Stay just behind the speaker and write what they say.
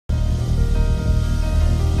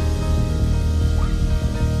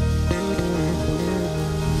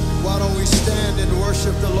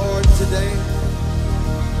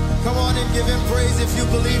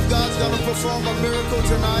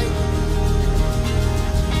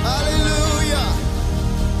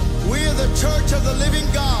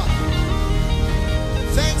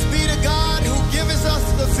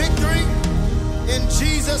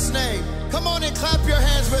Jesus' name. Come on and clap your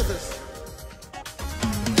hands with us.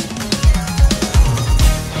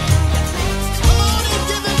 Come on and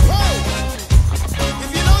give him praise. If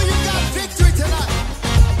you know you got victory tonight.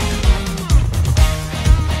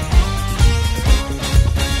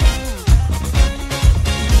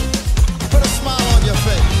 Put a smile on your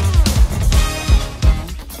face.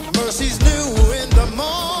 Mercy's new in the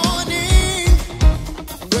morning.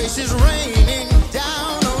 Grace is raining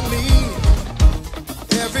down on me.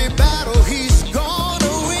 Every battle he's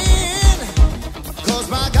gonna win, 'cause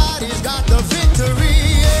my God, he's got the victory.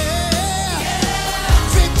 Yeah.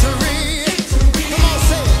 Victory. Come on,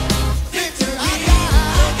 say it. Victory. I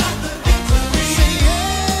got the victory. Say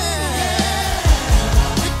yeah.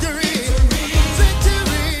 Victory.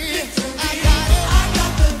 Victory. I got it. I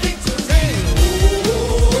got the victory.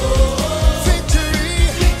 Victory.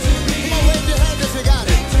 Come on, wave your hand if you got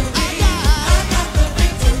it. I got the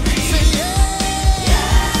victory. Say yeah.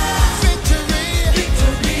 Victory.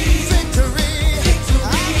 Victory.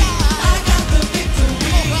 I got the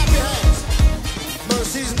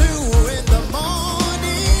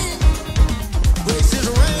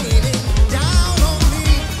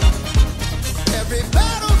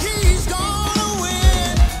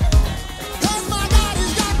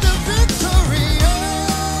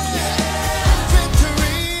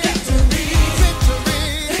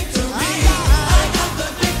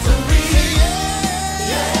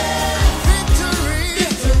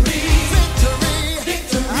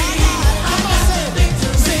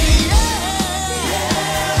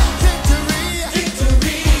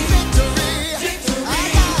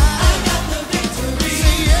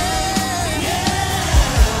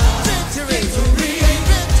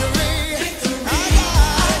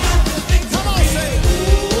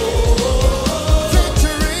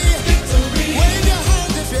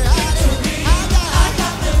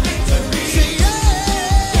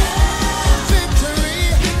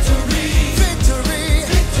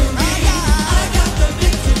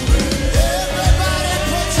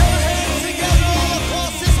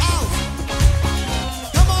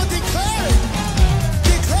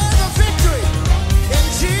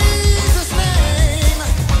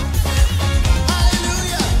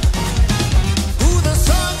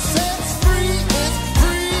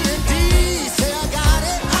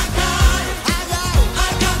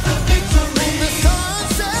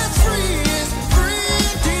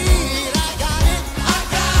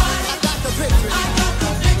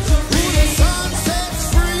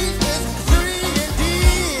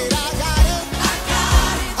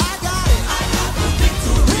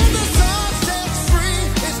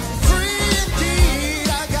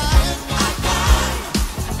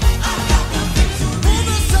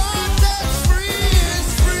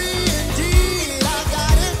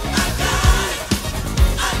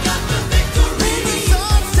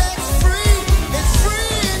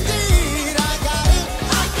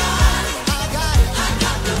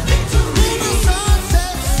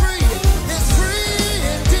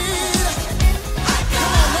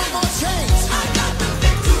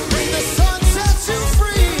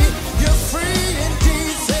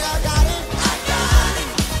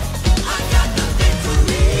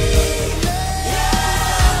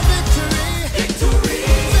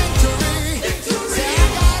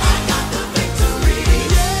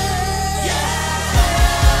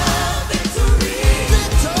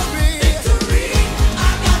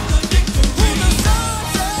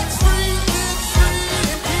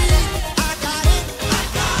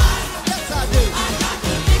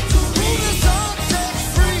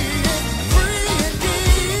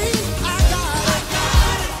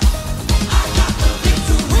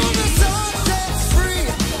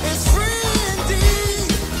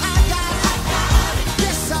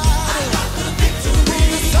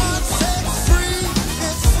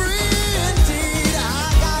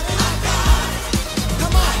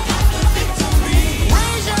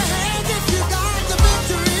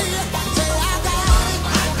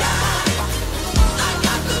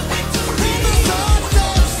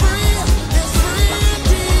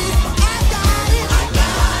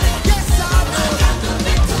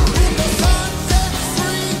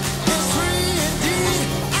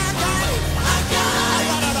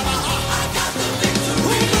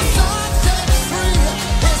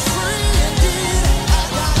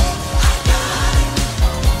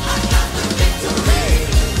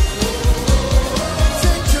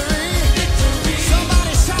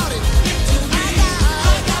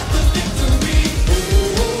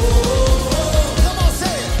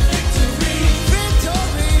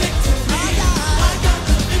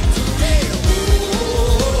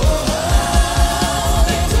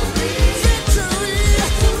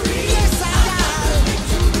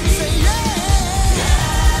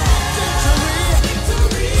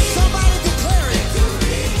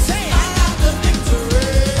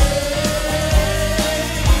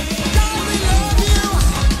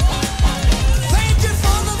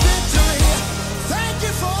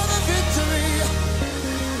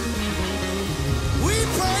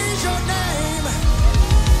praise your name.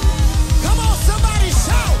 Come on, somebody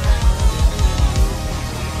shout.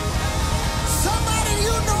 Somebody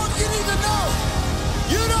you need to know.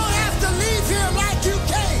 You don't have to leave here like you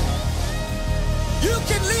came. You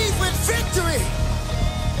can leave with victory.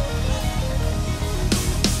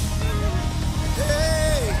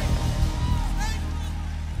 Hey.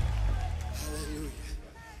 Hallelujah.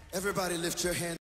 Everybody lift your hand.